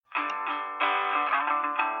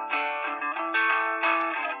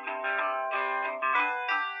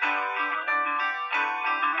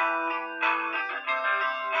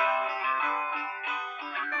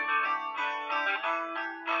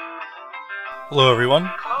Hello, everyone,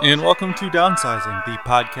 and welcome to Downsizing, the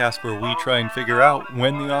podcast where we try and figure out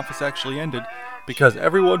when The Office actually ended because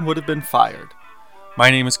everyone would have been fired. My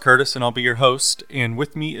name is Curtis, and I'll be your host, and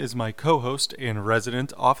with me is my co-host and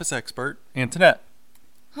resident Office expert, Antoinette.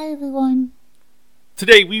 Hi, everyone.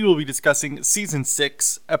 Today, we will be discussing Season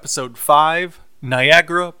 6, Episode 5,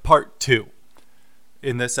 Niagara Part 2.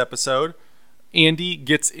 In this episode, Andy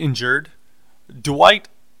gets injured, Dwight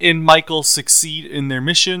and Michael succeed in their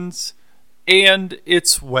missions, and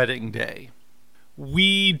it's wedding day.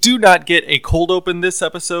 We do not get a cold open this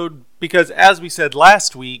episode because, as we said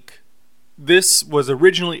last week, this was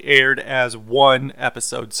originally aired as one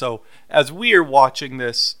episode. So as we are watching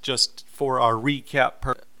this, just for our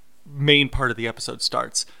recap, main part of the episode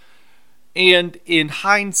starts. And in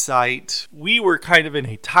hindsight, we were kind of in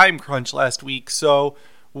a time crunch last week, so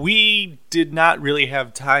we did not really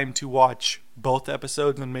have time to watch both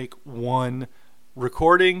episodes and make one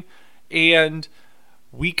recording. And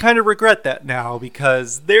we kind of regret that now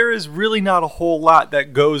because there is really not a whole lot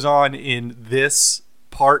that goes on in this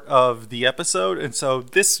part of the episode. And so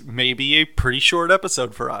this may be a pretty short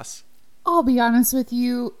episode for us. I'll be honest with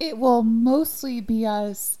you, it will mostly be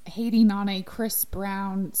us hating on a Chris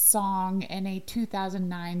Brown song and a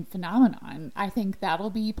 2009 phenomenon. I think that'll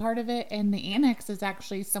be part of it. And the annex is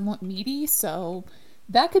actually somewhat meaty, so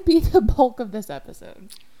that could be the bulk of this episode.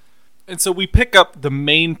 And so we pick up the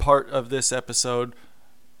main part of this episode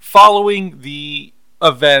following the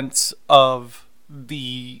events of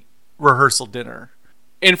the rehearsal dinner.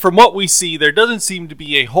 And from what we see, there doesn't seem to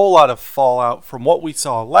be a whole lot of fallout from what we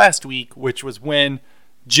saw last week, which was when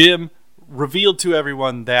Jim revealed to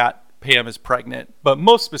everyone that Pam is pregnant, but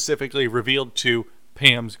most specifically revealed to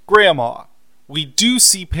Pam's grandma. We do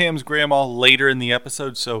see Pam's grandma later in the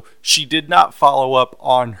episode, so she did not follow up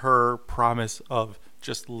on her promise of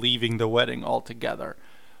just leaving the wedding altogether.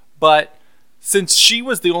 But since she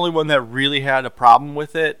was the only one that really had a problem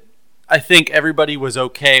with it, I think everybody was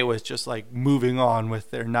okay with just like moving on with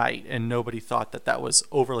their night, and nobody thought that that was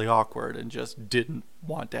overly awkward and just didn't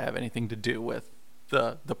want to have anything to do with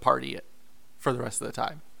the party for the rest of the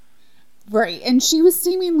time. Right, and she was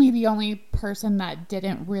seemingly the only person that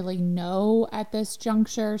didn't really know at this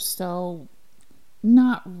juncture, so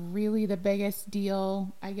not really the biggest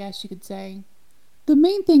deal, I guess you could say. The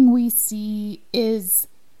main thing we see is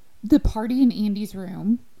the party in Andy's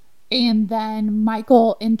room, and then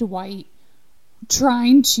Michael and Dwight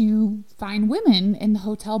trying to find women in the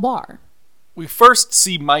hotel bar. We first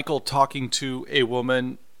see Michael talking to a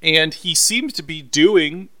woman, and he seems to be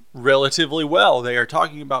doing relatively well. They are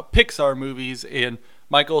talking about Pixar movies, and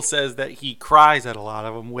Michael says that he cries at a lot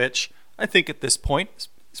of them, which I think at this point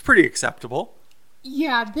is pretty acceptable.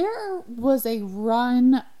 Yeah, there was a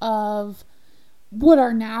run of what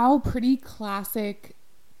are now pretty classic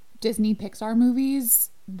Disney Pixar movies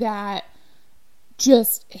that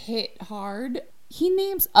just hit hard. He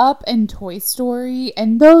names Up and Toy Story,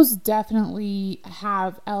 and those definitely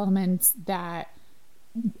have elements that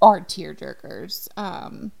are tearjerkers.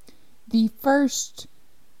 The first,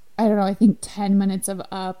 I think 10 minutes of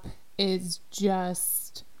Up is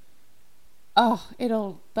just,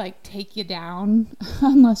 it'll like take you down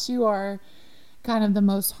unless you are kind of the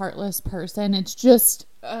most heartless person. It's just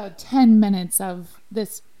 10 minutes of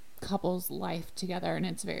this couple's life together, and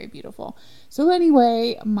it's very beautiful. So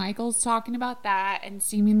anyway, Michael's talking about that and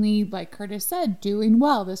seemingly, like Curtis said, doing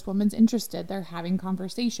well. This woman's interested. They're having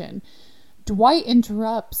conversation. Dwight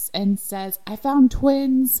interrupts and says, "I found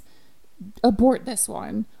twins. Abort this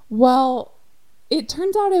one." Well, it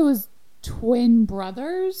turns out it was twin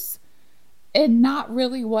brothers and not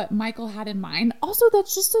really what Michael had in mind. Also,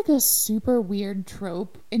 that's just like a super weird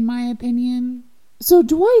trope, in my opinion. So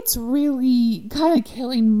Dwight's really kind of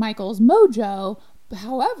killing Michael's mojo.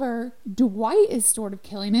 However, Dwight is sort of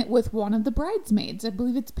killing it with one of the bridesmaids. I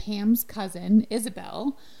believe it's Pam's cousin,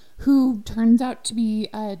 Isabel, who turns out to be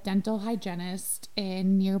a dental hygienist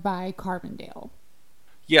in nearby Carbondale.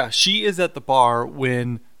 Yeah, she is at the bar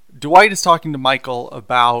when Dwight is talking to Michael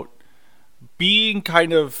about being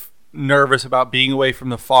kind of nervous about being away from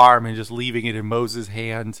the farm and just leaving it in Moses'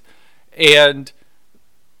 hands. And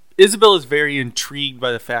Isabel is very intrigued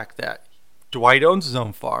by the fact that Dwight owns his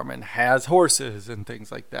own farm and has horses and things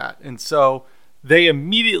like that. And so they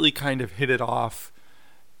immediately kind of hit it off.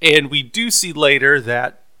 And we do see later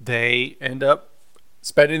that they end up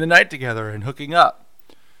spending the night together and hooking up.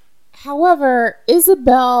 However,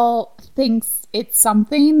 Isabel thinks it's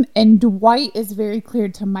something, and Dwight is very clear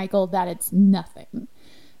to Michael that it's nothing.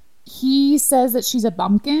 He says that she's a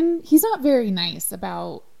bumpkin. He's not very nice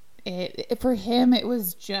about it. For him, it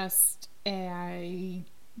was just a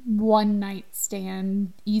one night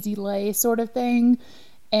stand, easy lay sort of thing.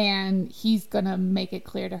 And he's going to make it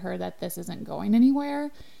clear to her that this isn't going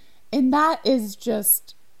anywhere. And that is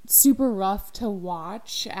just super rough to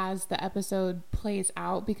watch as the episode plays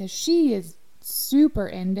out, because she is super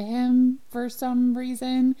into him for some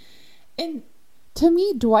reason. And to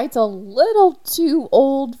me, Dwight's a little too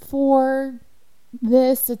old for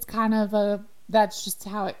this. It's kind of that's just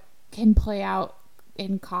how it can play out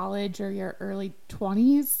in college or your early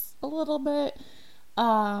 20s a little bit.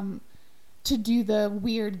 To do the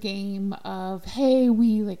weird game of, hey,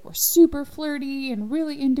 we're super flirty and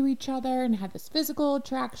really into each other and had this physical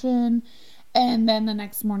attraction, and then the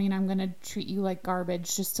next morning I'm going to treat you like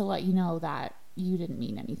garbage just to let you know that you didn't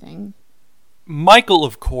mean anything. Michael,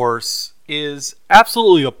 of course, is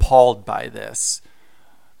absolutely appalled by this.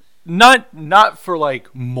 Not for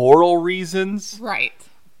like moral reasons. Right.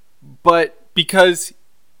 But because,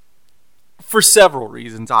 for several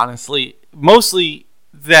reasons, honestly. Mostly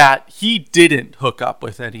that he didn't hook up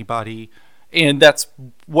with anybody, and that's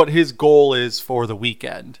what his goal is for the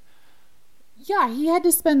weekend. Yeah, he had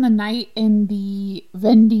to spend the night in the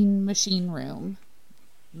vending machine room.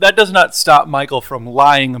 That does not stop Michael from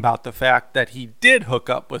lying about the fact that he did hook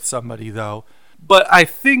up with somebody, though. But I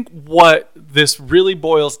think what this really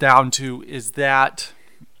boils down to is that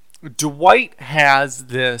Dwight has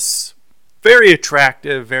this very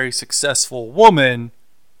attractive, very successful woman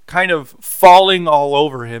kind of falling all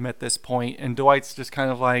over him at this point, and Dwight's just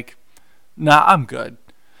kind of like, nah, I'm good.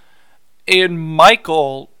 And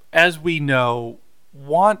Michael, as we know,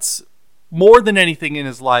 wants more than anything in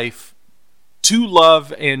his life to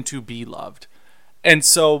love and to be loved. And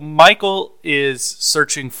so Michael is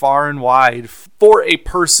searching far and wide for a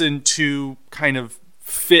person to kind of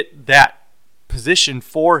fit that position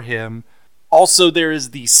for him. Also, there is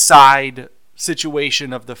the side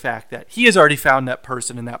situation of the fact that he has already found that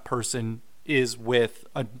person, and that person is with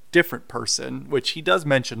a different person, which he does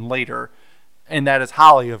mention later, and that is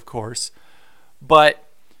Holly, of course. But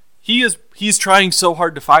he's trying so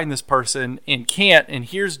hard to find this person and can't, and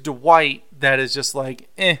here's Dwight that is just like,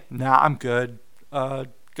 nah, I'm good. Go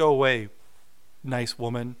away, nice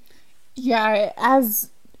woman. Yeah,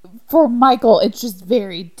 as for Michael, it's just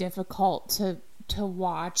very difficult to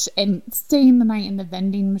watch, and staying the night in the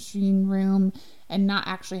vending machine room and not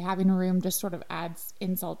actually having a room just sort of adds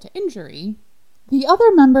insult to injury. The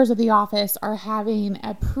other members of the office are having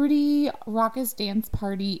a pretty raucous dance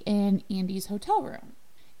party in Andy's hotel room.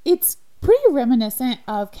 It's pretty reminiscent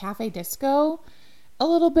of Cafe Disco a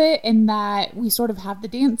little bit, in that we sort of have the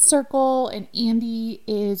dance circle, and Andy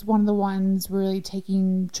is one of the ones really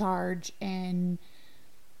taking charge and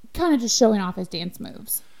kind of just showing off his dance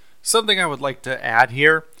moves. Something I would like to add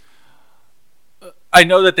here. I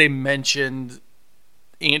know that they mentioned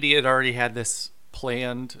Andy had already had this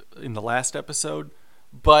planned in the last episode,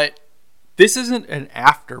 but this isn't an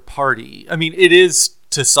after party. I mean, it is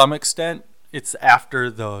to some extent. It's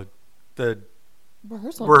after the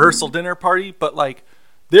rehearsal dinner party, but like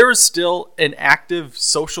there is still an active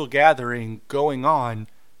social gathering going on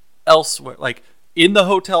elsewhere. Like in the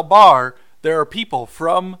hotel bar, there are people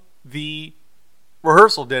from the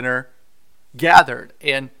rehearsal dinner gathered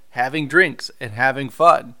and having drinks and having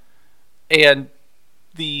fun, and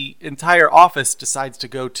the entire office decides to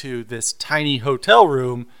go to this tiny hotel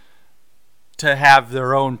room to have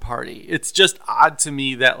their own party. It's just odd to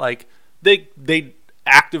me that like they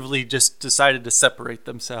actively just decided to separate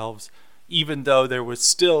themselves, even though there was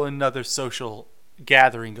still another social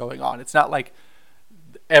gathering going on. It's not like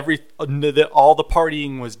all the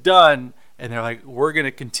partying was done and they're like, we're going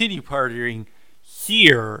to continue partying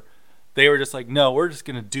here. They were just like, no, we're just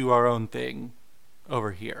going to do our own thing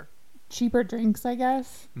over here. Cheaper drinks, I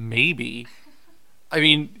guess. Maybe. I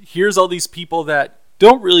mean, here's all these people that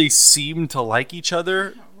don't really seem to like each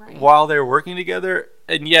other while they're working together,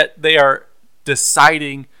 and yet they are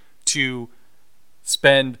deciding to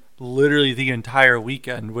spend literally the entire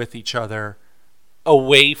weekend with each other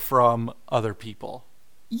away from other people.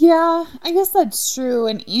 Yeah, I guess that's true.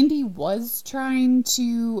 And Andy was trying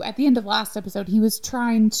to, at the end of last episode, he was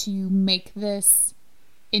trying to make this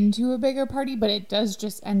into a bigger party, but it does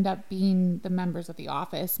just end up being the members of the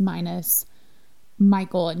office minus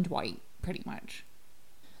Michael and Dwight, pretty much.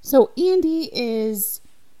 So Andy is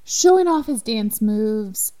showing off his dance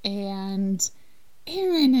moves, and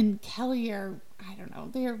Aaron and Kelly are, I don't know,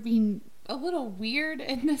 they're being a little weird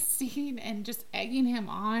in this scene and just egging him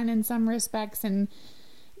on in some respects, and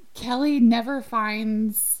Kelly never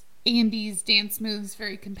finds Andy's dance moves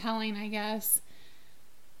very compelling, I guess.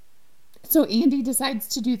 So Andy decides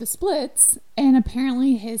to do the splits, and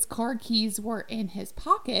apparently his car keys were in his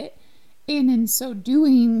pocket, And in so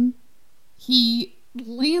doing, he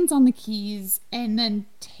lands on the keys and then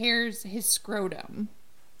tears his scrotum.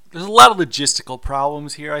 There's a lot of logistical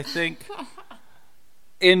problems here, I think.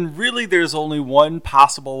 And really, there's only one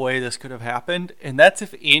possible way this could have happened, and that's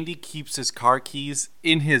if Andy keeps his car keys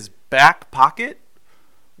in his back pocket,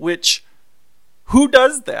 which, who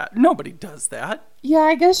does that? Nobody does that. Yeah,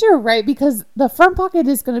 I guess you're right, because the front pocket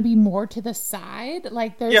is going to be more to the side.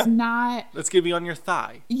 Like, there's not... That's going to be on your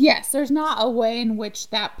thigh. Yes, there's not a way in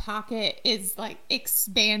which that pocket is, like,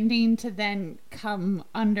 expanding to then come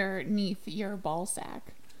underneath your ball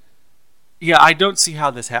sack. Yeah, I don't see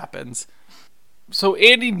how this happens. So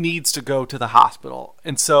Andy needs to go to the hospital.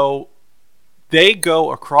 And so they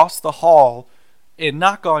go across the hall and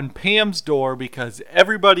knock on Pam's door because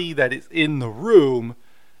everybody that is in the room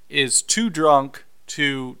is too drunk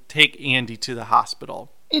to take Andy to the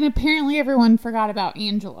hospital. And apparently everyone forgot about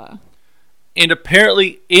Angela. And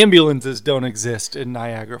apparently ambulances don't exist in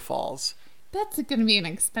Niagara Falls. That's going to be an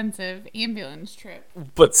expensive ambulance trip.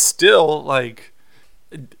 But still, like,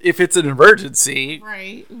 if it's an emergency...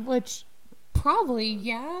 Right, which... Probably,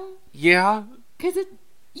 yeah. Yeah. Because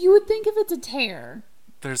you would think if it's a tear.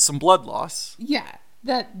 There's some blood loss. Yeah.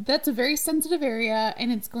 That's a very sensitive area,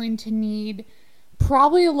 and it's going to need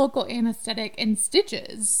probably a local anesthetic and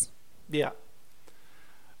stitches. Yeah.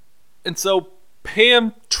 And so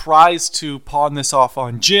Pam tries to pawn this off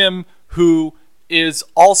on Jim, who is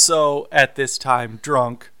also at this time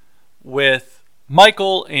drunk with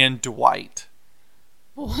Michael and Dwight.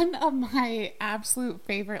 One of my absolute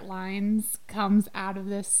favorite lines comes out of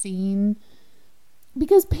this scene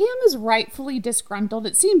because Pam is rightfully disgruntled.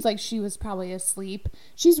 It seems like she was probably asleep.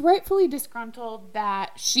 She's rightfully disgruntled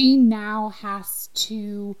that she now has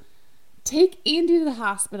to take Andy to the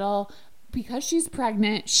hospital because she's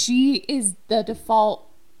pregnant. She is the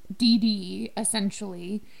default DD,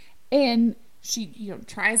 essentially. And she,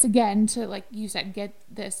 tries again to, like you said, get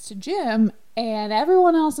this to Jim. And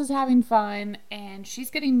everyone else is having fun, and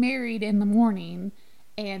she's getting married in the morning,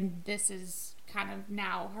 and this is kind of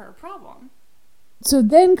now her problem. So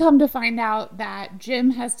then come to find out that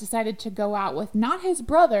Jim has decided to go out with not his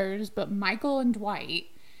brothers, but Michael and Dwight.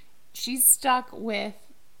 She's stuck with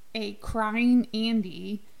a crying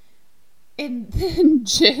Andy, and then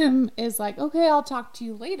Jim is like, okay, I'll talk to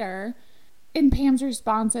you later. And Pam's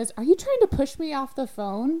response is, are you trying to push me off the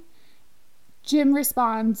phone? Jim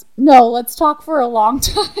responds, no, let's talk for a long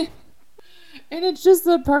time. And it's just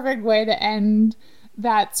the perfect way to end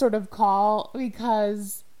that sort of call,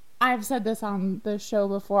 because I've said this on the show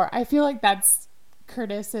before. I feel like that's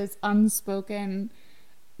Curtis's unspoken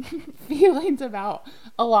feelings about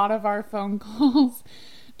a lot of our phone calls,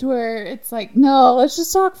 to where it's like, no, let's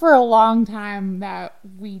just talk for a long time that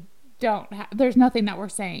we don't have, there's nothing that we're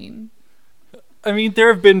saying. I mean,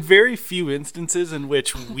 there have been very few instances in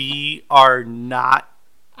which we are not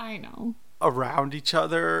around each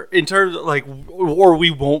other in terms of, like, or we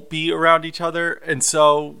won't be around each other. And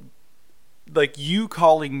so, like, you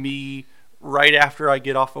calling me right after I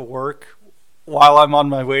get off of work while I'm on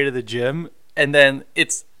my way to the gym, and then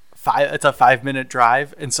it's a 5-minute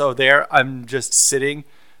drive. And so there I'm just sitting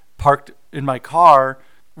parked in my car,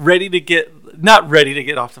 not ready to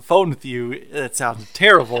get off the phone with you. That sounds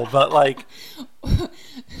terrible, but like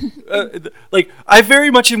I very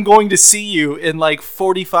much am going to see you in like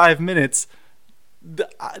 45 minutes.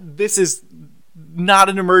 This is not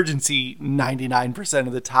an emergency 99%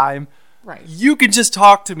 of the time. Right. You can just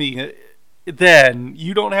talk to me then.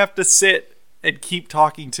 You don't have to sit and keep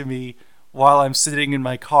talking to me while I'm sitting in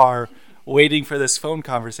my car waiting for this phone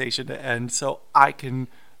conversation to end so I can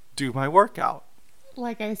do my workout.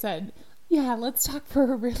 Like I said, yeah, let's talk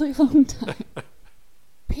for a really long time.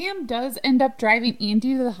 Pam does end up driving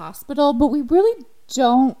Andy to the hospital, but we really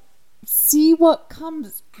don't see what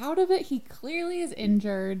comes out of it. He clearly is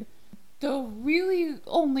injured. The really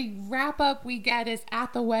only wrap up we get is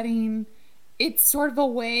at the wedding. It's sort of a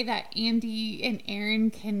way that Andy and Aaron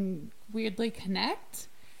can weirdly connect.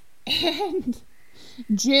 And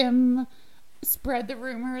Jim spread the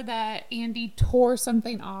rumor that Andy tore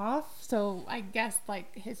something off. So I guess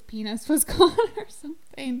like his penis was gone or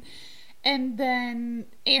something. And then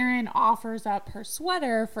Erin offers up her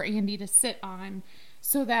sweater for Andy to sit on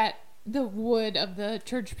so that the wood of the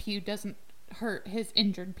church pew doesn't hurt his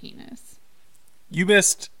injured penis. You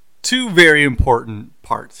missed two very important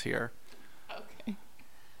parts here. Okay.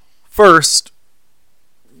 First,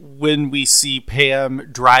 when we see Pam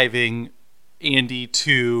driving Andy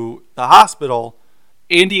to the hospital,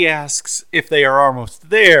 Andy asks if they are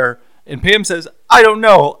almost there, and Pam says, I don't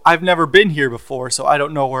know. I've never been here before, so I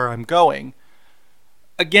don't know where I'm going.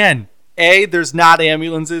 Again, A, there's not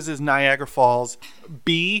ambulances in Niagara Falls.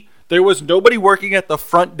 B, there was nobody working at the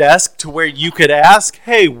front desk to where you could ask,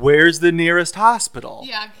 hey, where's the nearest hospital?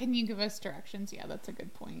 Yeah, can you give us directions? Yeah, that's a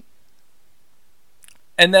good point.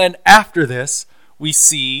 And then after this, we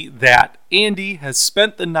see that Andy has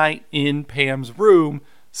spent the night in Pam's room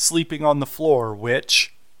sleeping on the floor,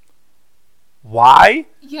 which... why?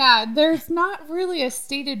 Yeah, there's not really a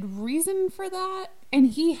stated reason for that. And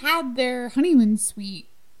he had their honeymoon suite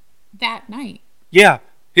that night. Yeah,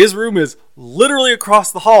 his room is literally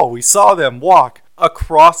across the hall. We saw them walk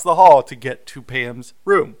across the hall to get to Pam's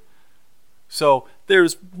room. So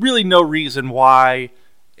there's really no reason why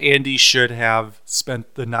Andy should have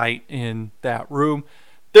spent the night in that room.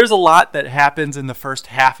 There's a lot that happens in the first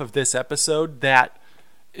half of this episode that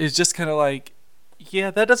is just kind of like,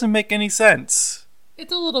 yeah, that doesn't make any sense.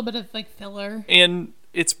 It's a little bit of like filler. And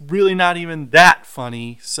it's really not even that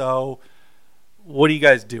funny. So what are you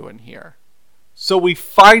guys doing here? So we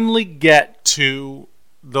finally get to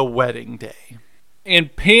the wedding day.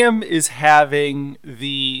 And Pam is having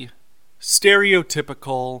the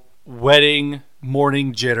stereotypical wedding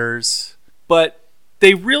morning jitters. But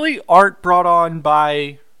they really aren't brought on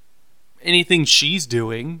by anything she's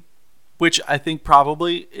doing, which I think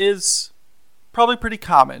probably is pretty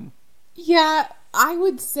common. Yeah, I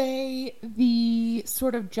would say the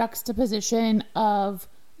sort of juxtaposition of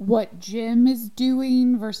what Jim is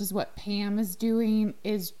doing versus what Pam is doing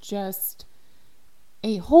is just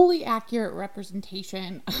a wholly accurate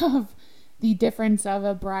representation of the difference of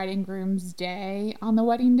a bride and groom's day on the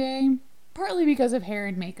wedding day, partly because of hair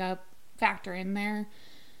and makeup factor in there.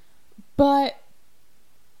 But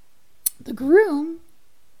the groom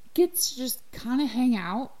gets to just kind of hang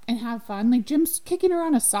out and have fun. Like, Jim's kicking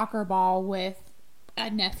around a soccer ball with a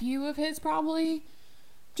nephew of his, probably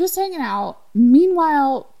just hanging out.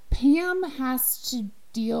 Meanwhile, Pam has to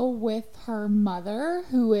deal with her mother,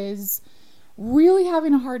 who is really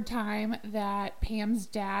having a hard time that Pam's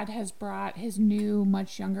dad has brought his new,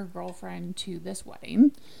 much younger girlfriend to this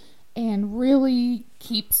wedding, and really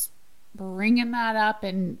keeps bringing that up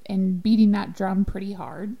and beating that drum pretty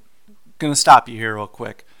hard. Gonna stop you here real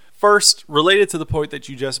quick. First, related to the point that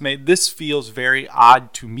you just made, this feels very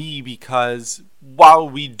odd to me because while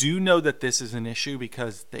we do know that this is an issue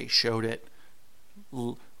because they showed it,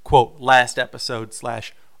 quote, last episode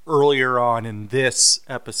 / earlier on in this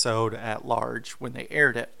episode at large when they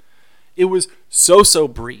aired it, it was so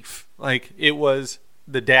brief. Like, it was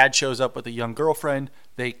the dad shows up with a young girlfriend.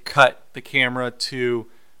 They cut the camera to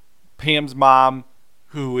Pam's mom,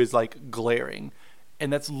 who is like glaring.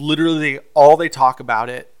 And that's literally all they talk about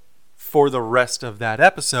it for the rest of that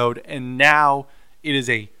episode. And now it is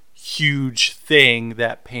a huge thing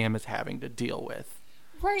that Pam is having to deal with.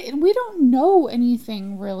 Right. And we don't know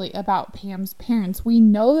anything really about Pam's parents. We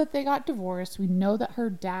know that they got divorced. We know that her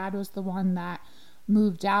dad was the one that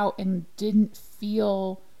moved out and didn't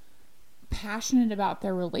feel passionate about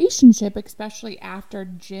their relationship, especially after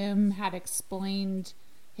Jim had explained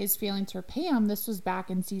his feelings for Pam. This was back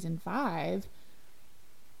in season 5.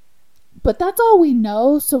 But that's all we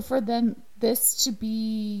know. So for them, this to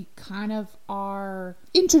be kind of our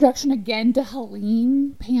introduction again to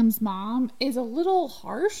Helene, Pam's mom, is a little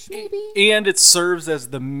harsh, maybe? And it serves as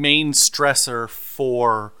the main stressor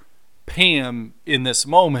for Pam in this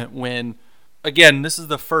moment when, again, this is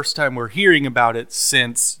the first time we're hearing about it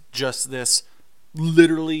since just this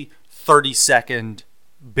literally 30-second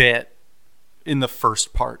bit in the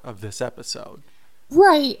first part of this episode.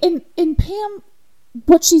 Right. And Pam,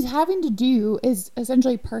 what she's having to do is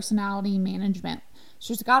essentially personality management.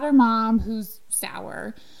 She's got her mom, who's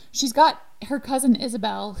sour. She's got her cousin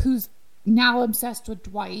Isabel, who's now obsessed with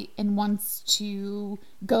Dwight and wants to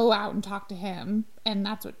go out and talk to him. And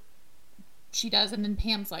that's what she does. And then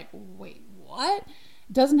Pam's like, wait, what?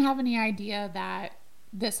 Doesn't have any idea that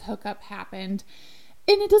this hookup happened.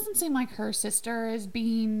 And it doesn't seem like her sister is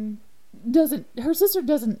her sister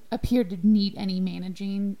doesn't appear to need any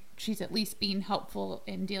managing. She's at least being helpful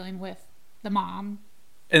in dealing with the mom.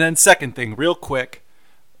 And then second thing, real quick,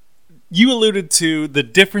 you alluded to the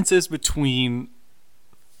differences between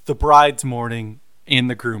the bride's morning and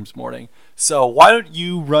the groom's morning. So why don't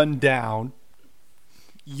you run down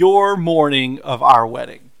your morning of our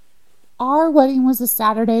wedding? Our wedding was the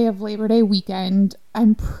Saturday of Labor Day weekend.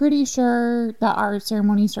 I'm pretty sure that our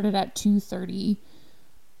ceremony started at 2:30.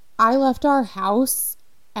 I left our house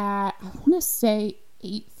at, I want to say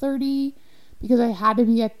 8:30 because I had to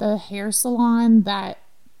be at the hair salon that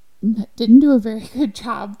didn't do a very good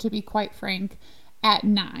job, to be quite frank, at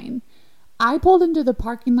 9. I pulled into the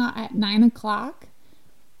parking lot at 9 o'clock,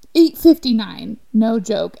 8:59, no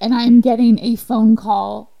joke, and I'm getting a phone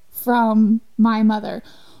call from my mother.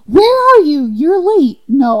 Where are you? You're late.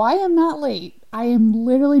 No, I am not late. I am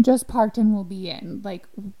literally just parked and will be in. Like,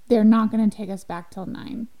 they're not going to take us back till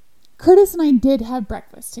 9. Curtis and I did have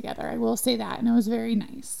breakfast together. I will say that. And it was very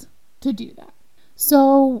nice to do that.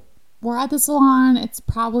 So we're at the salon. It's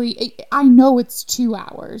probably, I know it's 2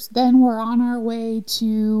 hours. Then we're on our way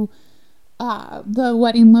to the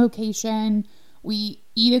wedding location. We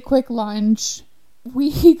eat a quick lunch.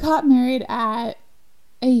 We got married at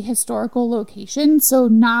a historical location, so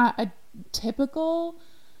not a typical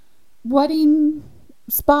wedding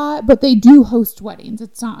spot, but they do host weddings.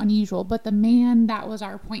 It's not unusual. But the man that was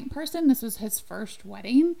our point person, this was his first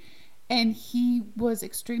wedding, and he was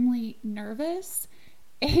extremely nervous.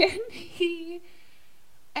 And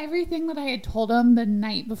everything that I had told him the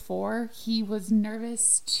night before, he was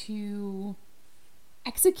nervous to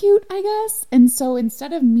execute, I guess. And so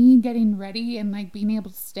instead of me getting ready and like being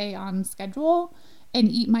able to stay on schedule and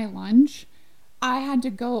eat my lunch, I had to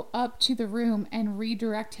go up to the room and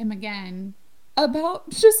redirect him again about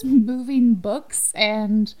just moving books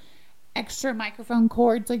and extra microphone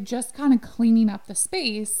cords, like just kind of cleaning up the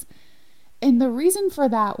space. And the reason for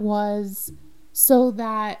that was so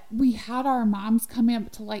that we had our moms coming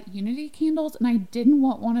up to light unity candles, and I didn't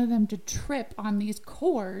want one of them to trip on these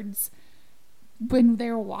cords when they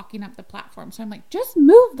were walking up the platform. So I'm like, just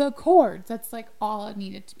move the cords. That's like all it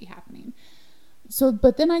needed to be happening. So,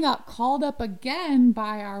 but then I got called up again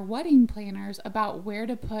by our wedding planners about where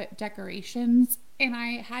to put decorations. And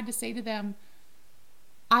I had to say to them,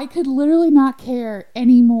 I could literally not care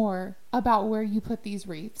anymore about where you put these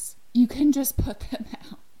wreaths. You can just put them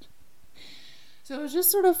out. So it was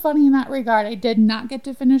just sort of funny in that regard. I did not get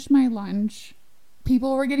to finish my lunch.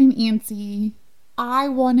 People were getting antsy. I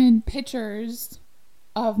wanted pictures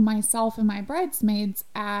of myself and my bridesmaids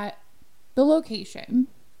at the location.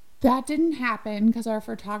 That didn't happen because our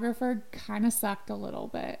photographer kind of sucked a little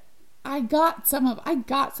bit. I got some of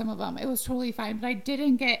them. It was totally fine, but I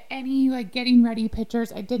didn't get any like getting ready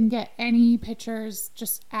pictures. I didn't get any pictures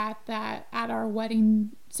just at our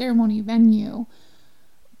wedding ceremony venue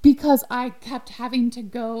because I kept having to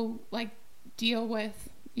go like deal with,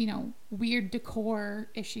 weird decor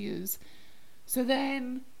issues. So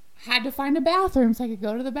then had to find a bathroom so I could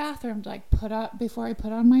go to the bathroom to like put up before I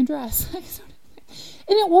put on my dress.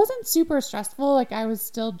 And it wasn't super stressful. Like I was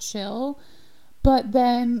still chill, but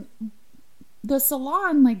then the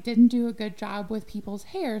salon like didn't do a good job with people's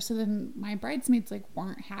hair. So then my bridesmaids like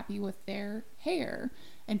weren't happy with their hair,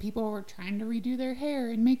 and people were trying to redo their hair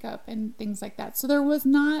and makeup and things like that. So there was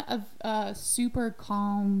not a super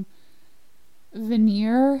calm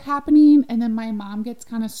veneer happening. And then my mom gets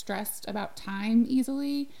kind of stressed about time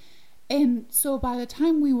easily. And so by the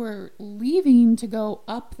time we were leaving to go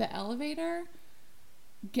up the elevator,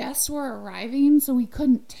 guests were arriving, so we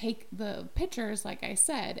couldn't take the pictures, like I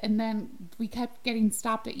said. And then we kept getting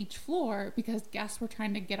stopped at each floor because guests were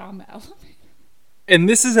trying to get on the elevator. And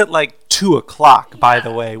this is at like 2:00, by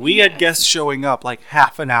the way. We had guests showing up like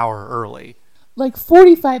half an hour early. Like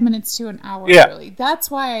 45 minutes to an hour early. That's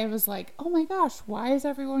why I was like, oh my gosh, why is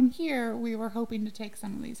everyone here? We were hoping to take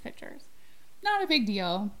some of these pictures. Not a big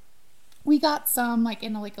deal. We got some like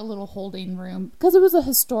in a little holding room because it was a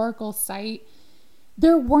historical site.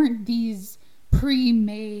 There weren't these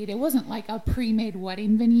pre-made, it wasn't like a pre-made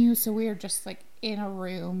wedding venue, so we were just like in a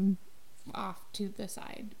room off to the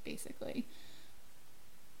side, basically.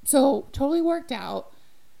 So totally worked out.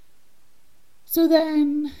 So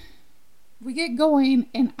then we get going,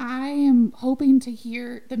 and I am hoping to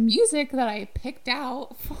hear the music that I picked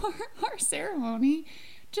out for our ceremony,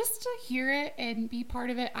 just to hear it and be part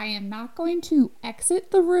of it. I am not going to exit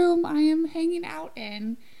the room I am hanging out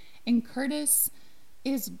in, and Curtis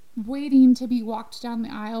is waiting to be walked down the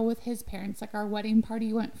aisle with his parents. Like our wedding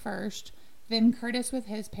party went first, then Curtis with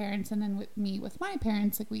his parents, and then with me with my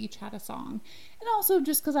parents. Like we each had a song. And also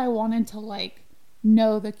just because I wanted to like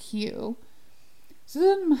know the cue. So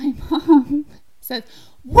then my mom says,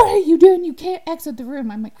 what are you doing? You can't exit the room.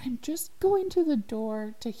 I'm like, I'm just going to the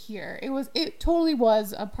door to hear. It totally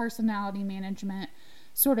was a personality management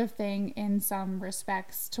sort of thing in some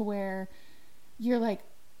respects, to where you're like,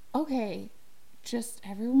 okay, just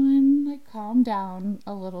everyone like calm down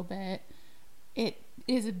a little bit. It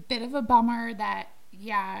is a bit of a bummer that,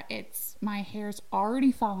 it's my hair's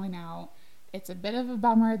already falling out. It's a bit of a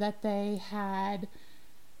bummer that they had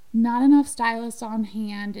not enough stylists on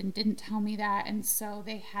hand and didn't tell me that. And so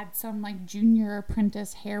they had some like junior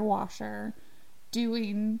apprentice hair washer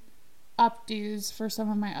doing updos for some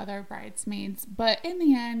of my other bridesmaids. But in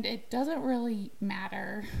the end, it doesn't really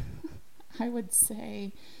matter, I would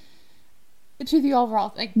say, to the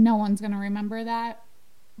overall, like no one's going to remember that.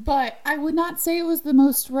 But I would not say it was the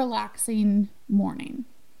most relaxing morning.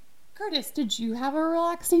 Curtis, did you have a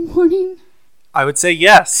relaxing morning? I would say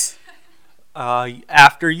yes.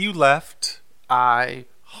 After you left, I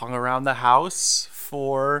hung around the house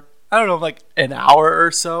for, I don't know, like an hour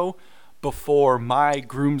or so before my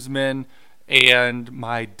groomsmen and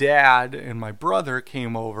my dad and my brother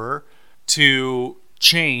came over to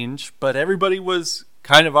change. But everybody was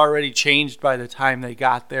kind of already changed by the time they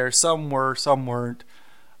got there. Some were, some weren't.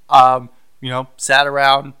 Sat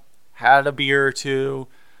around, had a beer or two.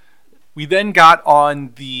 We then got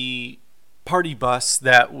on the party bus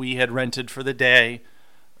that we had rented for the day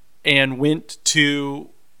and went to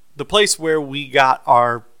the place where we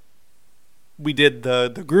did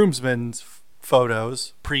the groomsmen's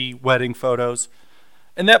photos, pre-wedding photos.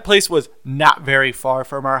 And that place was not very far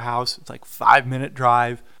from our house. It's like 5-minute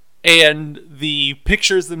drive. And the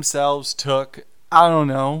pictures themselves took, I don't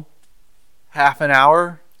know, half an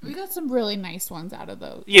hour. We got some really nice ones out of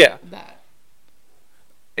those. Yeah.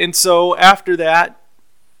 And so after that,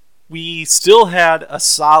 we still had a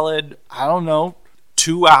solid,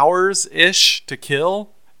 2 hours-ish to kill.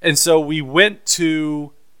 And so we went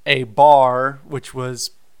to a bar, which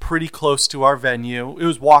was pretty close to our venue. It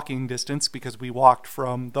was walking distance because we walked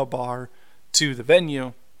from the bar to the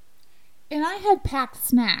venue. And I had packed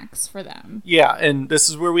snacks for them. Yeah, and this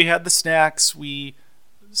is where we had the snacks. We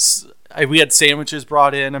had sandwiches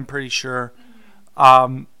brought in, I'm pretty sure.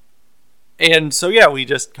 And so, yeah, we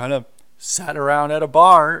just kind of sat around at a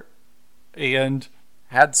bar and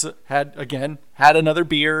had another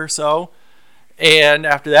beer or so. And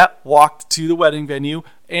after that, walked to the wedding venue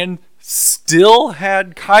and still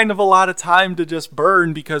had kind of a lot of time to just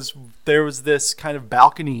burn because there was this kind of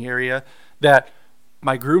balcony area that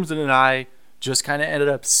my groomsmen and I just kind of ended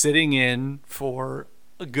up sitting in for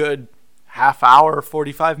a good half hour,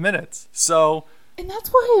 45 minutes. So... And that's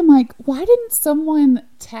why I'm like, why didn't someone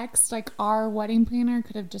text, like our wedding planner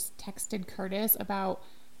could have just texted Curtis about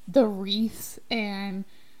the wreath and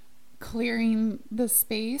clearing the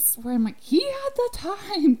space, where I'm like, he had the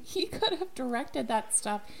time. He could have directed that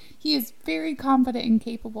stuff. He is very confident and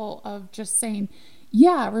capable of just saying,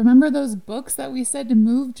 yeah, remember those books that we said to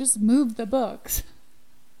move? Just move the books.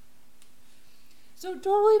 So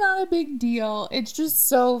totally not a big deal. It's just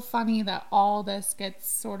so funny that all this gets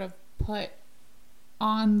sort of put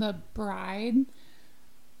on the bride.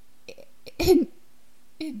 It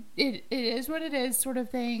is what it is, sort of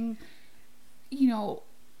thing.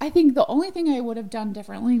 I think the only thing I would have done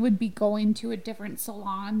differently would be going to a different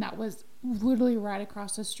salon that was literally right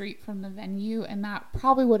across the street from the venue, and that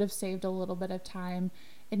probably would have saved a little bit of time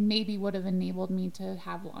and maybe would have enabled me to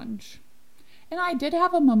have lunch. And I did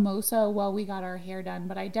have a mimosa while we got our hair done,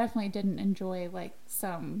 but I definitely didn't enjoy like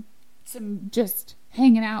some just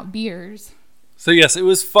hanging out beers. So yes, it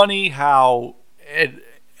was funny how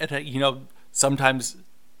sometimes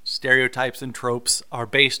stereotypes and tropes are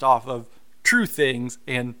based off of true things,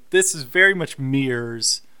 and this is very much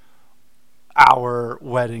mirrors our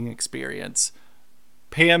wedding experience.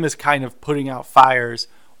 Pam is kind of putting out fires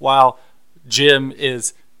while Jim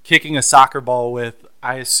is kicking a soccer ball with,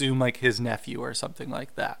 I assume, like his nephew or something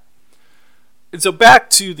like that. And so back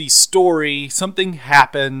to the story, something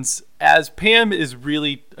happens as Pam is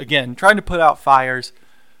really, again, trying to put out fires.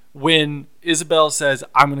 When Isabel says,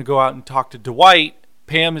 I'm going to go out and talk to Dwight,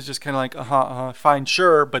 Pam is just kind of like, fine,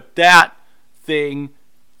 sure. But that thing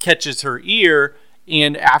catches her ear,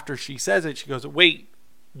 and after she says it, she goes, wait,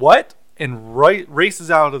 what? And races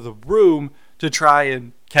out of the room to try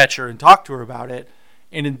and catch her and talk to her about it.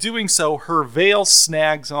 And in doing so, her veil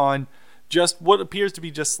snags on just what appears to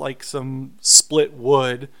be just like some split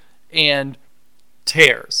wood and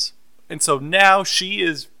tears. And so now she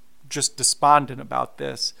is just despondent about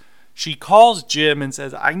this. She calls Jim and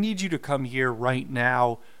says, I need you to come here right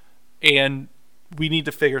now, and we need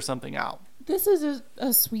to figure something out. This is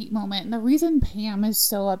a sweet moment. And the reason Pam is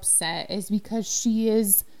so upset is because she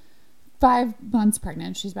is 5 months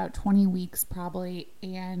pregnant. She's about 20 weeks probably.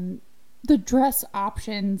 And the dress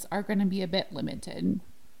options are going to be a bit limited.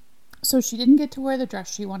 So she didn't get to wear the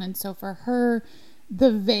dress she wanted. So for her,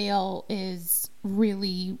 the veil is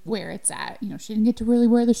really where it's at. She didn't get to really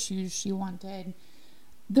wear the shoes she wanted.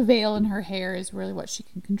 The veil in her hair is really what she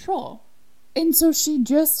can control. And so she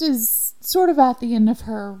just is sort of at the end of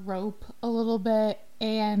her rope a little bit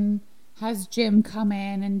and has Jim come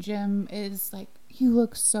in, and Jim is like, you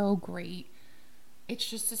look so great. It's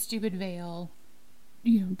just a stupid veil.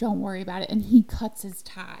 Don't worry about it. And he cuts his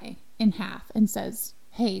tie in half and says,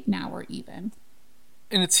 hey, now we're even.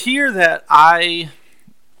 And it's here that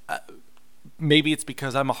maybe it's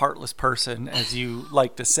because I'm a heartless person, as you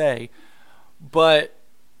like to say, but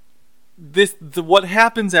what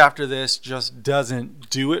happens after this just doesn't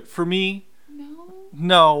do it for me.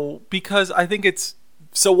 No, because I think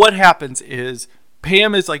so what happens is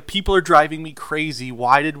Pam is like, people are driving me crazy.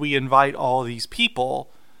 Why did we invite all these people?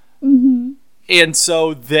 Mm-hmm. And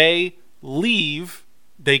so they leave.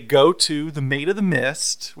 They go to the Maid of the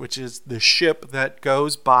Mist, which is the ship that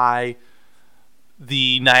goes by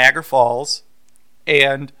the Niagara Falls,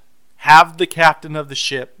 and have the captain of the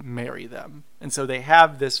ship marry them. And so they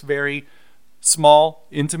have this very small,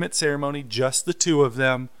 intimate ceremony, just the two of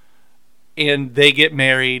them, and they get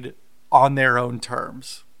married on their own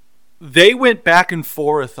terms. They went back and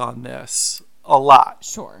forth on this a lot.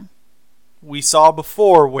 Sure. We saw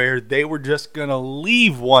before where they were just going to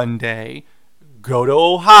leave one day, go to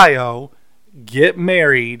Ohio, get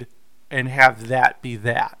married, and have that be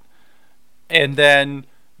that. And then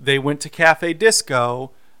they went to Cafe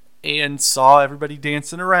Disco and saw everybody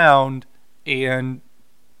dancing around, and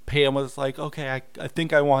Pam was like, okay, I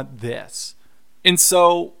think I want this. And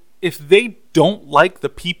so if they don't like the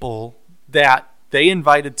people that they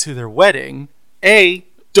invited to their wedding, A,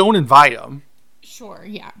 don't invite them. Sure,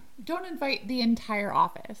 yeah. Don't invite the entire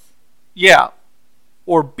office. Yeah.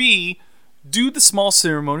 Or B, do the small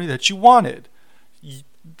ceremony that you wanted.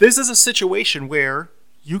 This is a situation where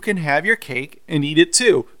you can have your cake and eat it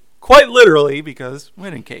too. Quite literally, because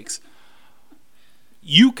wedding cakes.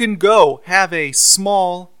 You can go have a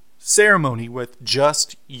small ceremony with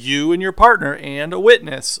just you and your partner and a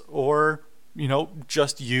witness, or,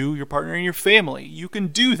 just you, your partner, and your family. You can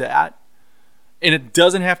do that, and it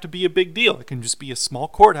doesn't have to be a big deal. It can just be a small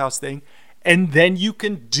courthouse thing, and then you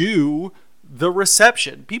can do the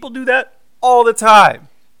reception. People do that all the time.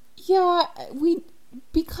 Yeah,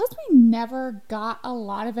 because we never got a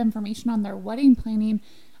lot of information on their wedding planning,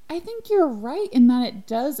 I think you're right in that it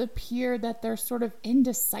does appear that they're sort of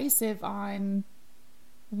indecisive on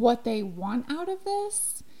what they want out of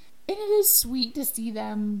this. And it is sweet to see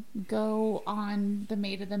them go on the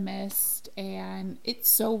Maid of the Mist. And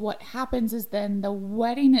so what happens is then the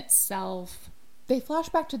wedding itself, they flash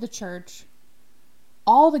back to the church.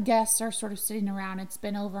 All the guests are sort of sitting around. It's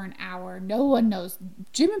been over an hour. No one knows.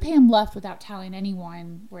 Jim and Pam left without telling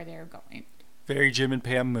anyone where they're going. Very Jim and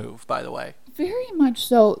Pam move, by the way. Very much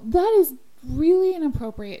so. That is really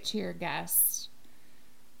inappropriate to your guests.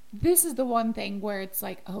 This is the one thing where it's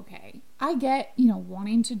like, okay, I get,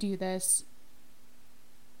 wanting to do this,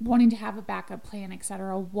 wanting to have a backup plan,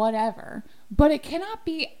 etc., whatever. But it cannot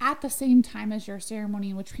be at the same time as your ceremony,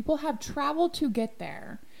 in which people have traveled to get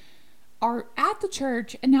there, are at the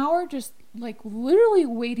church, and now are just like literally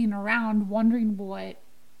waiting around wondering what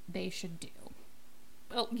they should do.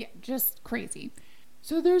 Well, yeah, just crazy.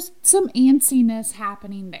 So there's some antsiness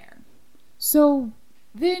happening there. So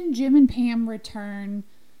then Jim and Pam return,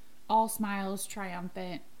 all smiles,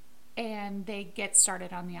 triumphant, and they get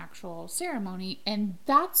started on the actual ceremony. And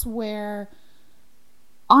that's where,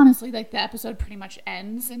 honestly, like, the episode pretty much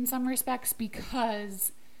ends in some respects,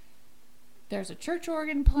 because there's a church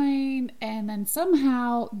organ playing, and then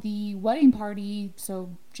somehow the wedding party,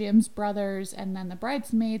 so Jim's brothers and then the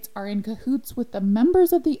bridesmaids, are in cahoots with the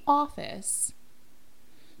members of the office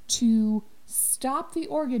to stop the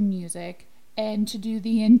organ music and to do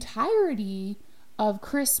the entirety of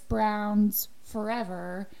Chris Brown's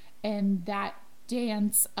Forever and that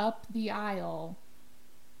dance up the aisle.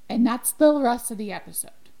 And that's the rest of the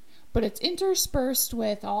episode. But it's interspersed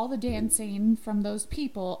with all the dancing from those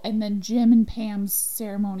people, and then Jim and Pam's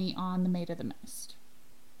ceremony on the Maid of the Mist.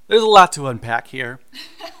 There's a lot to unpack here.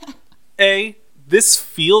 This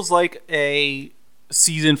feels like a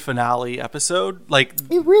season finale episode. Like,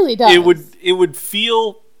 it really does. It would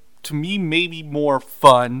feel to me maybe more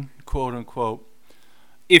fun, quote unquote,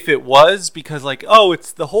 if it was, because like, oh,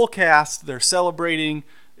 it's the whole cast, they're celebrating,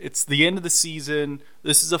 it's the end of the season,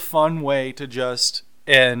 this is a fun way to just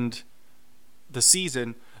end the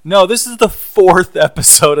season. No, this is the 4th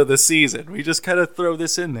episode of the season. We just kind of throw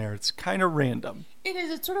this in there. It's kind of random. It is.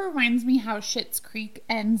 It sort of reminds me how Schitt's Creek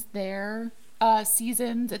ends their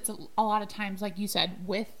seasons. It's a lot of times, like you said,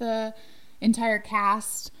 with the entire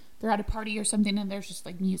cast, they're at a party or something and there's just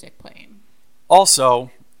like music playing.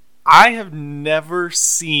 Also, I have never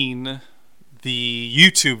seen the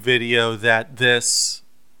YouTube video that this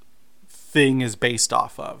thing is based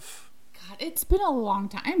off of. It's been a long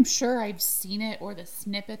time. I'm sure I've seen it or the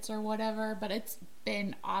snippets or whatever, but it's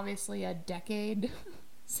been obviously a decade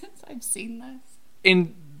since I've seen this.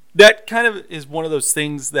 And that kind of is one of those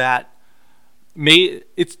things that I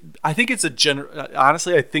think it's a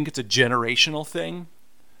generational thing.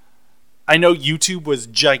 I know YouTube was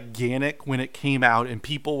gigantic when it came out and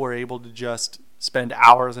people were able to just spend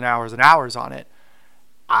hours and hours and hours on it.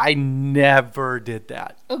 I never did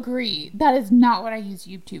that. Agree. That is not what I use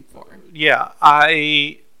YouTube for. Yeah,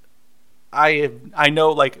 I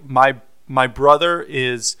know, like, my brother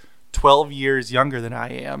is 12 years younger than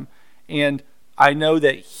I am, and I know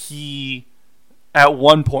that he, at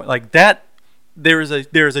one point, like that, there is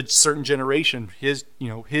a certain generation, his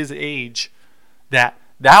age, that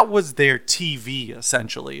was their TV,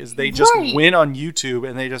 essentially, is they just went on YouTube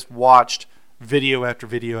and they just watched video after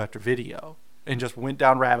video after video and just went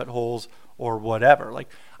down rabbit holes or whatever. Like,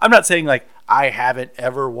 I'm not saying like I haven't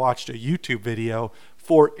ever watched a YouTube video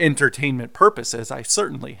for entertainment purposes. I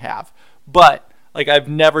certainly have. But like, I've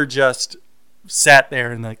never just sat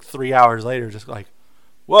there and like 3 hours later just like,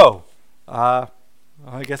 whoa, I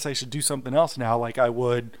guess I should do something else now, like I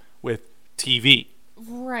would with TV.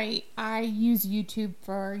 Right. I use YouTube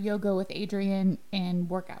for Yoga with Adriene and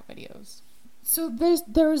workout videos. So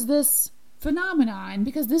there's this phenomenon,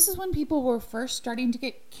 because this is when people were first starting to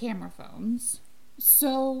get camera phones.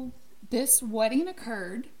 So this wedding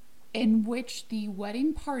occurred in which the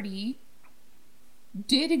wedding party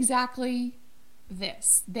did exactly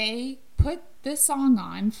this. They put this song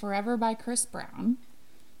on, Forever by Chris Brown,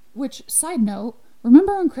 which, side note,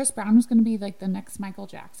 remember when Chris Brown was going to be like the next Michael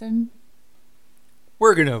Jackson?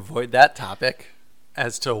 We're going to avoid that topic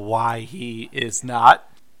as to why he is not.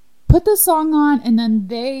 Put the song on, and then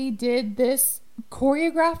they did this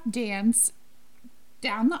choreographed dance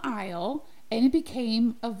down the aisle, and it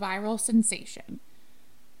became a viral sensation.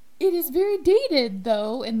 It is very dated,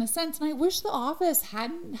 though, in the sense, and I wish The Office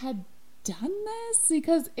hadn't had done this,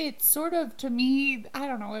 because it sort of, to me, I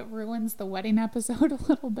don't know, it ruins the wedding episode a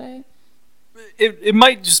little bit. It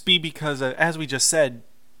might just be because, as we just said,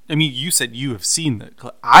 I mean, you said you have seen the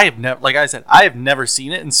clip. I have never, like I said, I have never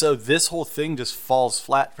seen it, and so this whole thing just falls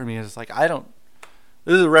flat for me. It's like,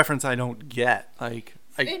 this is a reference I don't get. Like,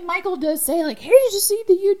 and Michael does say, like, hey, did you see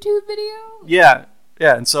the YouTube video? Yeah,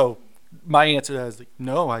 and so my answer to that is like,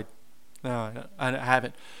 no, I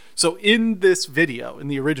haven't. So in this video, in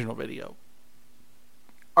the original video,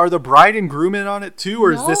 are the bride and groom in on it too,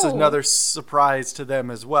 or is this another surprise to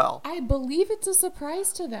them as well? I believe it's a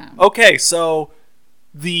surprise to them. Okay, so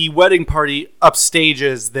the wedding party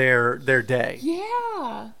upstages their day.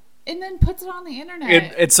 Yeah, and then puts it on the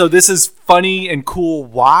internet. And so this is funny and cool.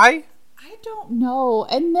 Why? I don't know.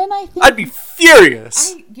 And then I think I'd be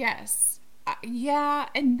furious. Yeah,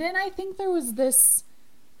 and then I think there was this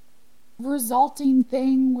resulting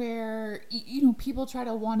thing where, you know, people try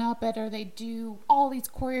to one-up it, or they do all these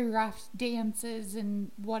choreographed dances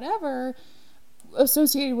and whatever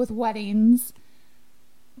associated with weddings.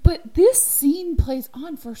 But this scene plays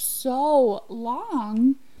on for so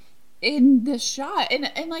long in this shot.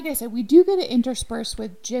 And like I said, we do get it interspersed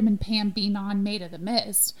with Jim and Pam being on Maid of the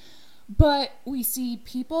Mist. But we see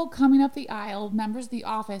people coming up the aisle, members of the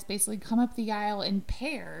office basically come up the aisle in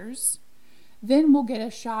pairs. Then we'll get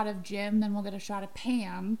a shot of Jim, then we'll get a shot of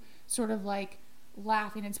Pam, sort of like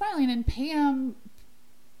laughing and smiling. And Pam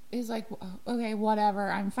is like, okay,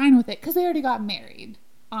 whatever, I'm fine with it. Because they already got married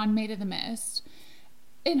on Maid of the Mist.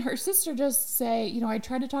 And her sister just say, you know, I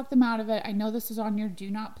tried to talk them out of it. I know this is on your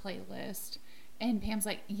do not playlist. And Pam's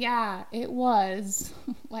like, yeah, it was.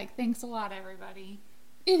 Like, thanks a lot, everybody.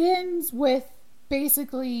 It ends with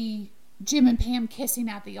basically Jim and Pam kissing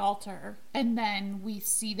at the altar. And then we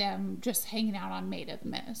see them just hanging out on Maid of the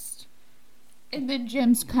Mist. And then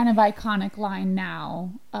Jim's kind of iconic line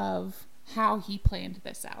now of how he planned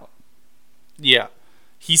this out. Yeah.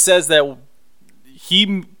 He says that he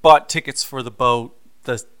bought tickets for the boat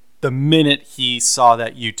the minute he saw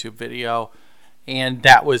that YouTube video, and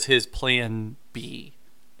that was his plan B.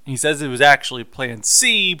 He says it was actually plan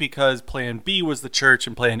C because plan B was the church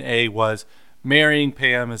and plan A was marrying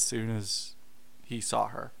Pam as soon as he saw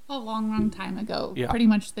her. A long time ago. Yeah. Pretty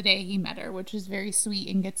much the day he met her, which is very sweet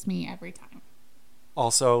and gets me every time.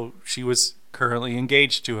 Also, she was currently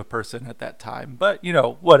engaged to a person at that time, but, you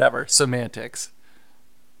know, whatever, semantics.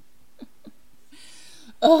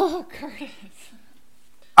 Oh, Curtis.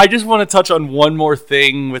 I just want to touch on one more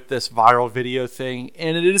thing with this viral video thing,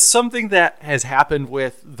 and it is something that has happened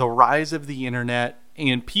with the rise of the internet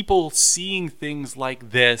and people seeing things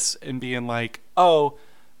like this and being like, oh,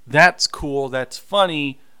 that's cool, that's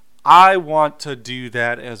funny, I want to do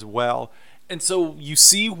that as well. And so you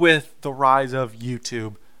see with the rise of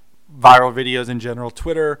YouTube, viral videos in general,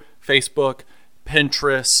 Twitter, Facebook,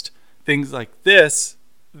 Pinterest, things like this,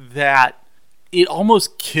 that it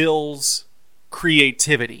almost kills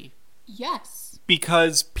creativity. Yes.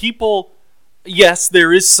 Because people, yes,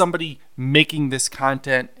 there is somebody making this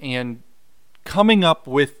content and coming up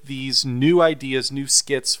with these new ideas, new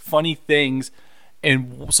skits, funny things,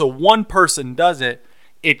 and so one person does it,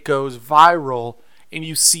 it goes viral, and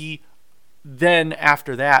you see then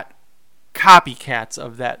after that copycats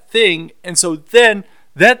of that thing. And so then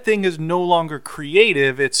that thing is no longer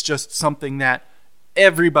creative. It's just something that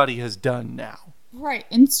everybody has done now. Right.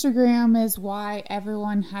 Instagram is why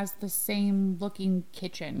everyone has the same looking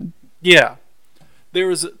kitchen. Yeah. There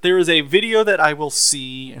is a video that I will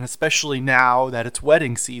see, and especially now that it's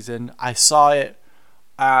wedding season, I saw it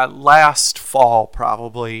last fall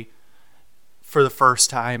probably for the first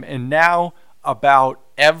time, and now about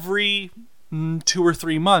every 2 or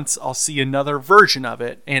 3 months I'll see another version of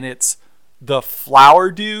it, and it's the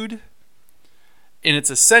flower dude, and it's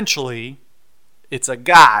essentially it's a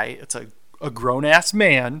guy, it's a grown-ass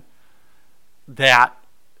man that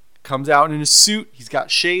comes out in a suit. He's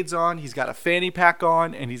got shades on, he's got a fanny pack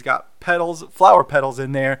on, and he's got petals, flower petals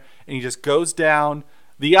in there, and he just goes down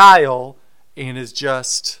the aisle and is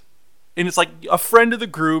just, and it's like a friend of the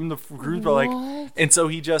groom. The grooms are like, and so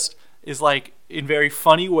he just is like in very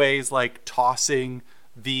funny ways, like tossing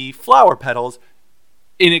the flower petals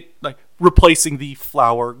in it, like replacing the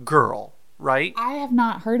flower girl, right? I have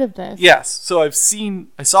not heard of this. Yes. So I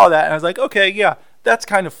saw that and I was like, okay, yeah, that's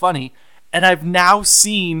kind of funny. And I've now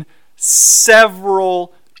seen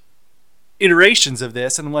several iterations of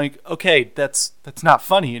this, and I'm like, okay, that's not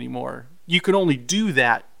funny anymore. You can only do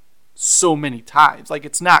that so many times. Like,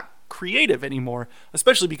 it's not creative anymore,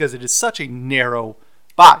 especially because it is such a narrow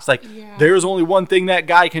box. Like, there's only one thing that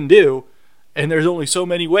guy can do, and there's only so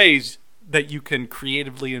many ways that you can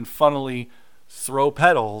creatively and funnily throw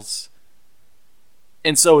petals.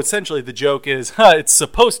 And so essentially the joke is, it's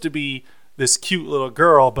supposed to be this cute little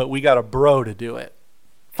girl, but we got a bro to do it.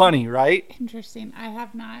 Funny, right? Interesting. I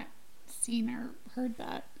have not seen or heard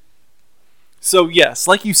that. So yes,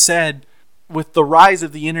 like you said, with the rise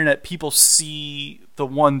of the internet, people see the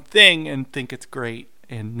one thing and think it's great,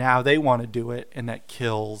 and now they want to do it, and that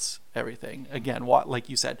kills everything. Again, like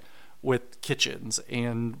you said, with kitchens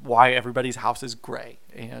and why everybody's house is gray.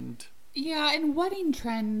 And yeah, and wedding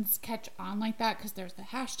trends catch on like that because there's the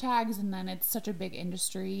hashtags, and then it's such a big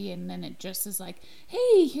industry, and then it just is like,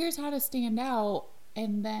 hey, here's how to stand out,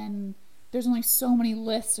 and then there's only so many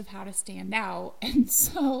lists of how to stand out, and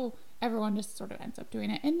so everyone just sort of ends up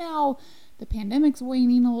doing it. And now the pandemic's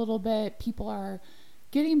waning a little bit, people are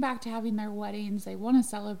getting back to having their weddings, they want to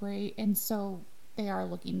celebrate, and so they are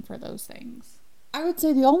looking for those things. I would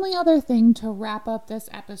say the only other thing to wrap up this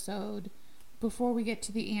episode before we get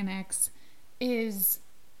to the annex is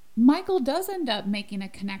Michael does end up making a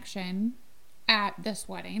connection at this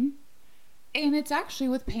wedding, and it's actually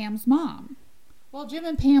with Pam's mom. While Jim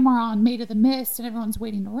and Pam are on Maid of the Mist and everyone's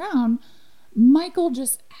waiting around, Michael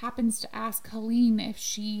just happens to ask Helene if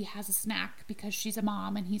she has a snack because she's a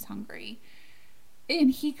mom and he's hungry.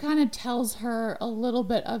 And he kind of tells her a little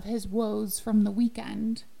bit of his woes from the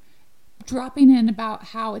weekend, dropping in about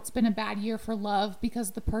how it's been a bad year for love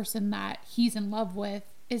because the person that he's in love with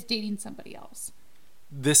is dating somebody else.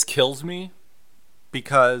 This kills me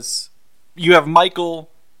because you have Michael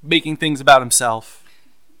making things about himself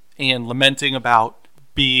and lamenting about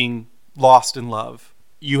being lost in love.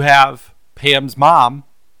 You have Pam's mom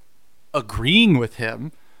agreeing with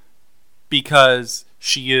him because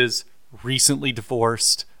she is recently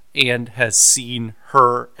divorced and has seen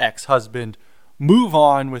her ex-husband move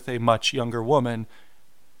on with a much younger woman,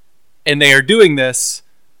 and they are doing this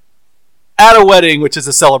at a wedding, which is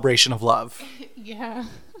a celebration of love. Yeah.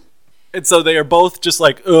 And so they are both just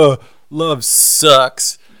like, ugh, love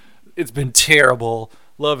sucks. It's been terrible.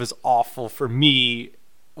 Love is awful for me.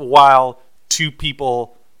 While two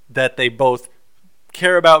people that they both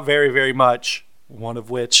care about very, very much, one of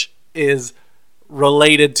which is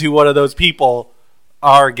related to one of those people,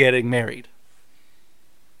 are getting married.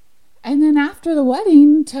 And then after the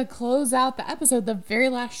wedding, to close out the episode, the very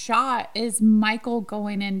last shot is Michael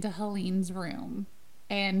going into Helene's room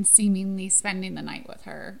and seemingly spending the night with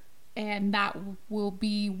her. And that will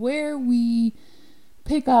be where we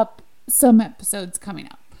pick up some episodes coming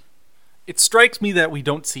up. It strikes me that we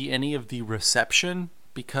don't see any of the reception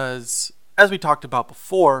because, as we talked about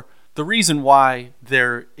before, the reason why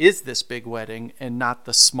there is this big wedding and not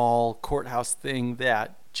the small courthouse thing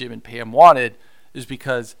that Jim and Pam wanted is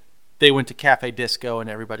because they went to Cafe Disco and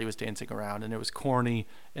everybody was dancing around and it was corny,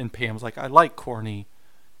 and Pam's like, I like corny.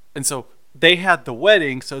 And so they had the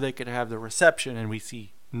wedding so they could have the reception, and we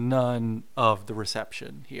see none of the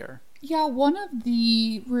reception here. Yeah, one of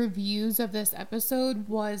the reviews of this episode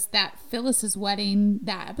was that Phyllis's wedding,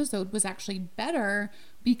 that episode was actually better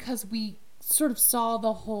because we sort of saw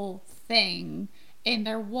the whole thing. And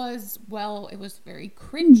there was, well, it was very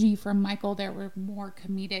cringy from Michael. There were more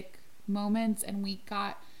comedic moments, and we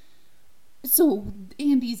got So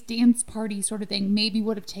Andy's dance party sort of thing maybe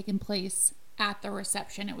would have taken place at the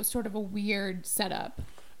reception. It was sort of a weird setup.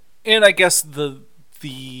 And I guess the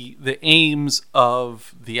aims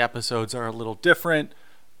of the episodes are a little different.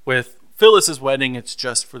 With Phyllis's wedding, it's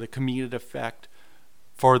just for the comedic effect.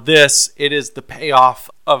 For this, it is the payoff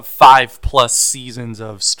of 5+ seasons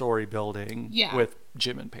of story building with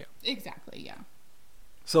Jim and Pam. Exactly, yeah.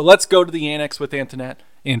 So let's go to the annex with Antoinette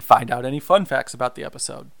and find out any fun facts about the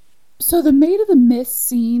episode. So the Maid of the Mist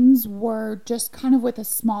scenes were just kind of with a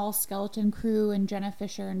small skeleton crew and Jenna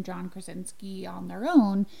Fisher and John Krasinski on their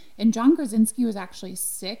own. And John Krasinski was actually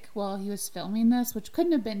sick while he was filming this, which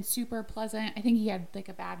couldn't have been super pleasant. I think he had like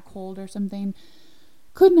a bad cold or something.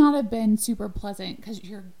 Could not have been super pleasant because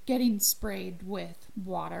you're getting sprayed with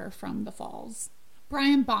water from the falls.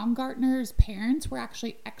 Brian Baumgartner's parents were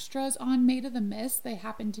actually extras on Maid of the Mist. They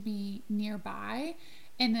happened to be nearby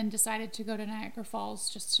and then decided to go to Niagara Falls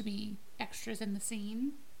just to be extras in the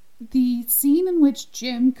scene. The scene in which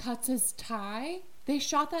Jim cuts his tie, they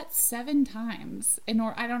shot that 7 times.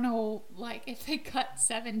 I don't know like if they cut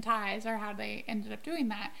 7 ties or how they ended up doing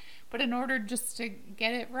that. But in order just to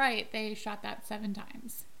get it right, they shot that 7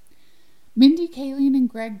 times. Mindy Kaling and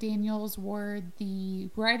Greg Daniels were the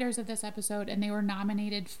writers of this episode, and they were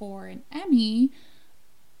nominated for an Emmy.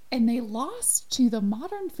 And they lost to the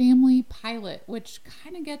Modern Family pilot, which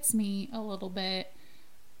kind of gets me a little bit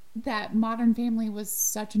that Modern Family was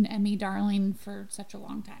such an Emmy darling for such a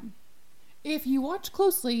long time. If you watch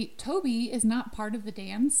closely, Toby is not part of the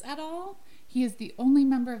dance at all. He is the only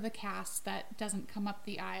member of the cast that doesn't come up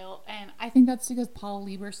the aisle, and I think that's because Paul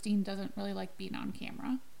Lieberstein doesn't really like being on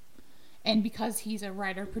camera. And because he's a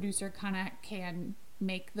writer-producer, kind of can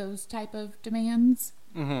make those type of demands.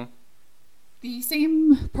 Mm-hmm. The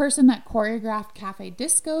same person that choreographed Cafe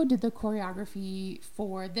Disco did the choreography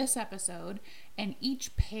for this episode, and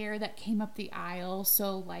each pair that came up the aisle,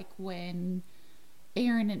 so like when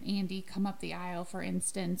Aaron and Andy come up the aisle, for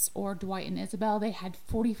instance, or Dwight and Isabel, they had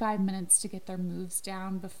 45 minutes to get their moves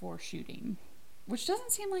down before shooting, which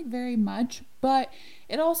doesn't seem like very much, but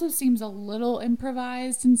it also seems a little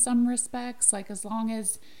improvised in some respects, like as long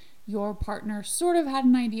as your partner sort of had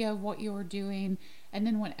an idea of what you were doing, and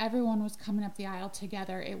then when everyone was coming up the aisle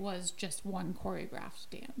together, it was just one choreographed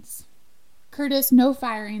dance. Curtis, no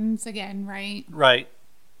firings again, right? Right.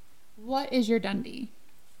 What is your Dundee?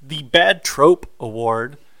 The Bad Trope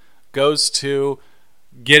Award goes to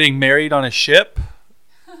getting married on a ship.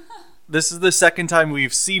 This is the second time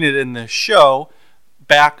we've seen it in the show.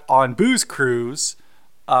 Back on Booze Cruise,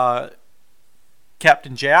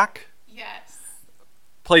 Captain Jack, Yes.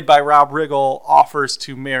 played by Rob Riggle, offers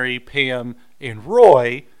to marry Pam and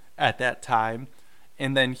Roy at that time.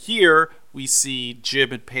 And then here we see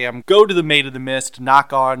Jim and Pam go to the Maid of the Mist,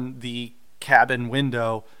 knock on the cabin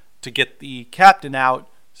window to get the captain out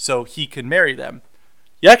so he can marry them.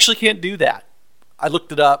 You actually can't do that. I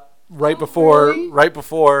looked it up right before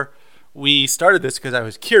we started this because I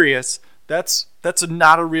was curious. That's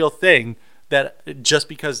not a real thing, that just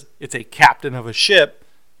because it's a captain of a ship,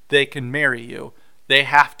 they can marry you. They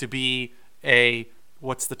have to be a,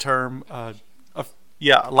 what's the term?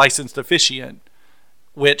 Licensed officiant,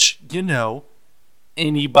 which,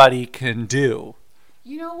 anybody can do.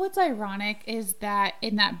 You know what's ironic is that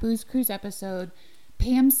in that Booze Cruise episode,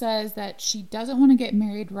 Pam says that she doesn't want to get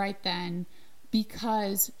married right then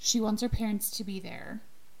because she wants her parents to be there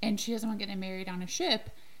and she doesn't want to get married on a ship.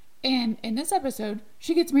 And in this episode,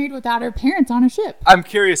 she gets married without her parents on a ship. I'm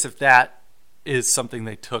curious if that is something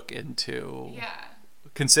they took into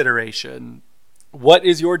consideration. What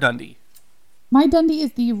is your Dundee? My Dundee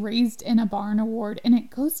is the Raised in a Barn Award, and it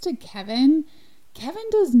goes to Kevin. Kevin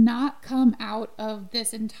does not come out of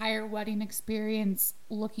this entire wedding experience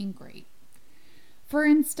looking great. For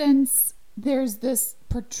instance, there's this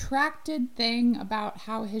protracted thing about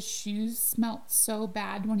how his shoes smelt so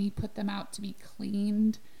bad when he put them out to be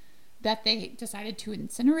cleaned that they decided to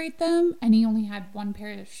incinerate them, and he only had one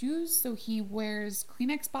pair of shoes, so he wears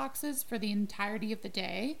Kleenex boxes for the entirety of the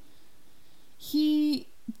day. He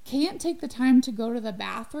can't take the time to go to the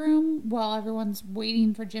bathroom while everyone's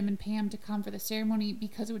waiting for Jim and Pam to come for the ceremony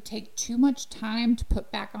because it would take too much time to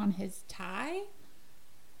put back on his tie.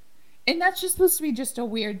 And that's just supposed to be just a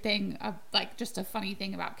weird thing, just a funny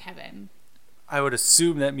thing about Kevin. I would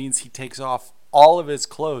assume that means he takes off all of his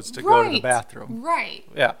clothes to go to the bathroom. Right.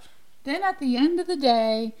 Yeah. Then at the end of the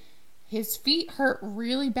day, his feet hurt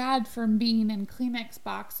really bad from being in Kleenex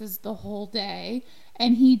boxes the whole day.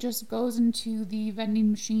 And he just goes into the vending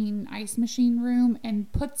machine, ice machine room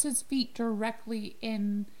and puts his feet directly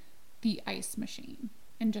in the ice machine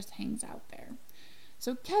and just hangs out there.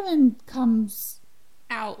 So Kevin comes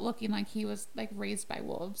out looking like he was like raised by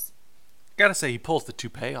wolves. Gotta say, he pulls the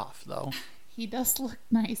toupee off, though. He does look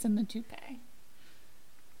nice in the toupee.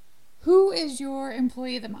 Who is your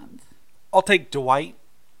employee of the month? I'll take Dwight,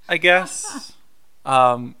 I guess.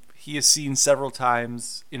 He is seen several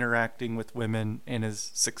times interacting with women and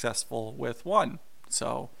is successful with one.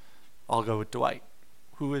 So I'll go with Dwight.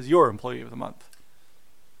 Who is your employee of the month?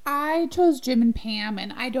 I chose Jim and Pam,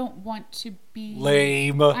 and I don't want to be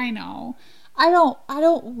lame. I know. I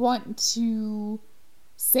don't want to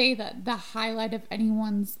say that the highlight of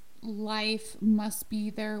anyone's life must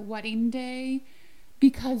be their wedding day,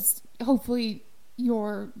 because hopefully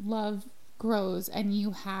your love grows and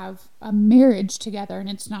you have a marriage together and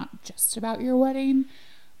it's not just about your wedding.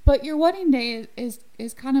 But your wedding day is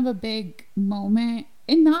kind of a big moment,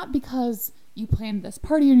 and not because you planned this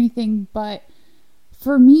party or anything, but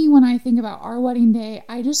for me, when I think about our wedding day,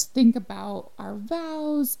 I just think about our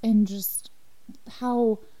vows and just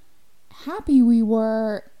how happy we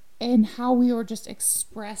were and how we were just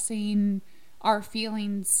expressing our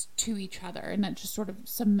feelings to each other, and that just sort of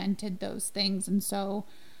cemented those things. And so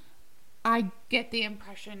I get the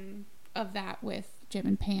impression of that with Jim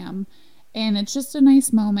and Pam, and it's just a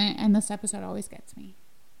nice moment, and this episode always gets me.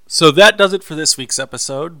 So that does it for this week's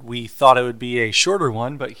episode. We thought it would be a shorter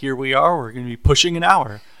one, but here we are. We're going to be pushing an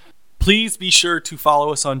hour. Please be sure to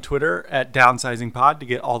follow us on Twitter at DownsizingPod to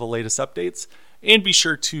get all the latest updates, and be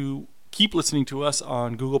sure to keep listening to us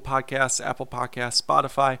on Google Podcasts, Apple Podcasts,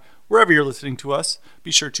 Spotify, wherever you're listening to us.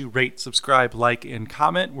 Be sure to rate, subscribe, like, and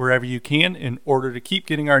comment wherever you can in order to keep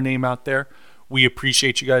getting our name out there. We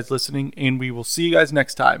appreciate you guys listening, and we will see you guys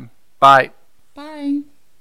next time. Bye. Bye.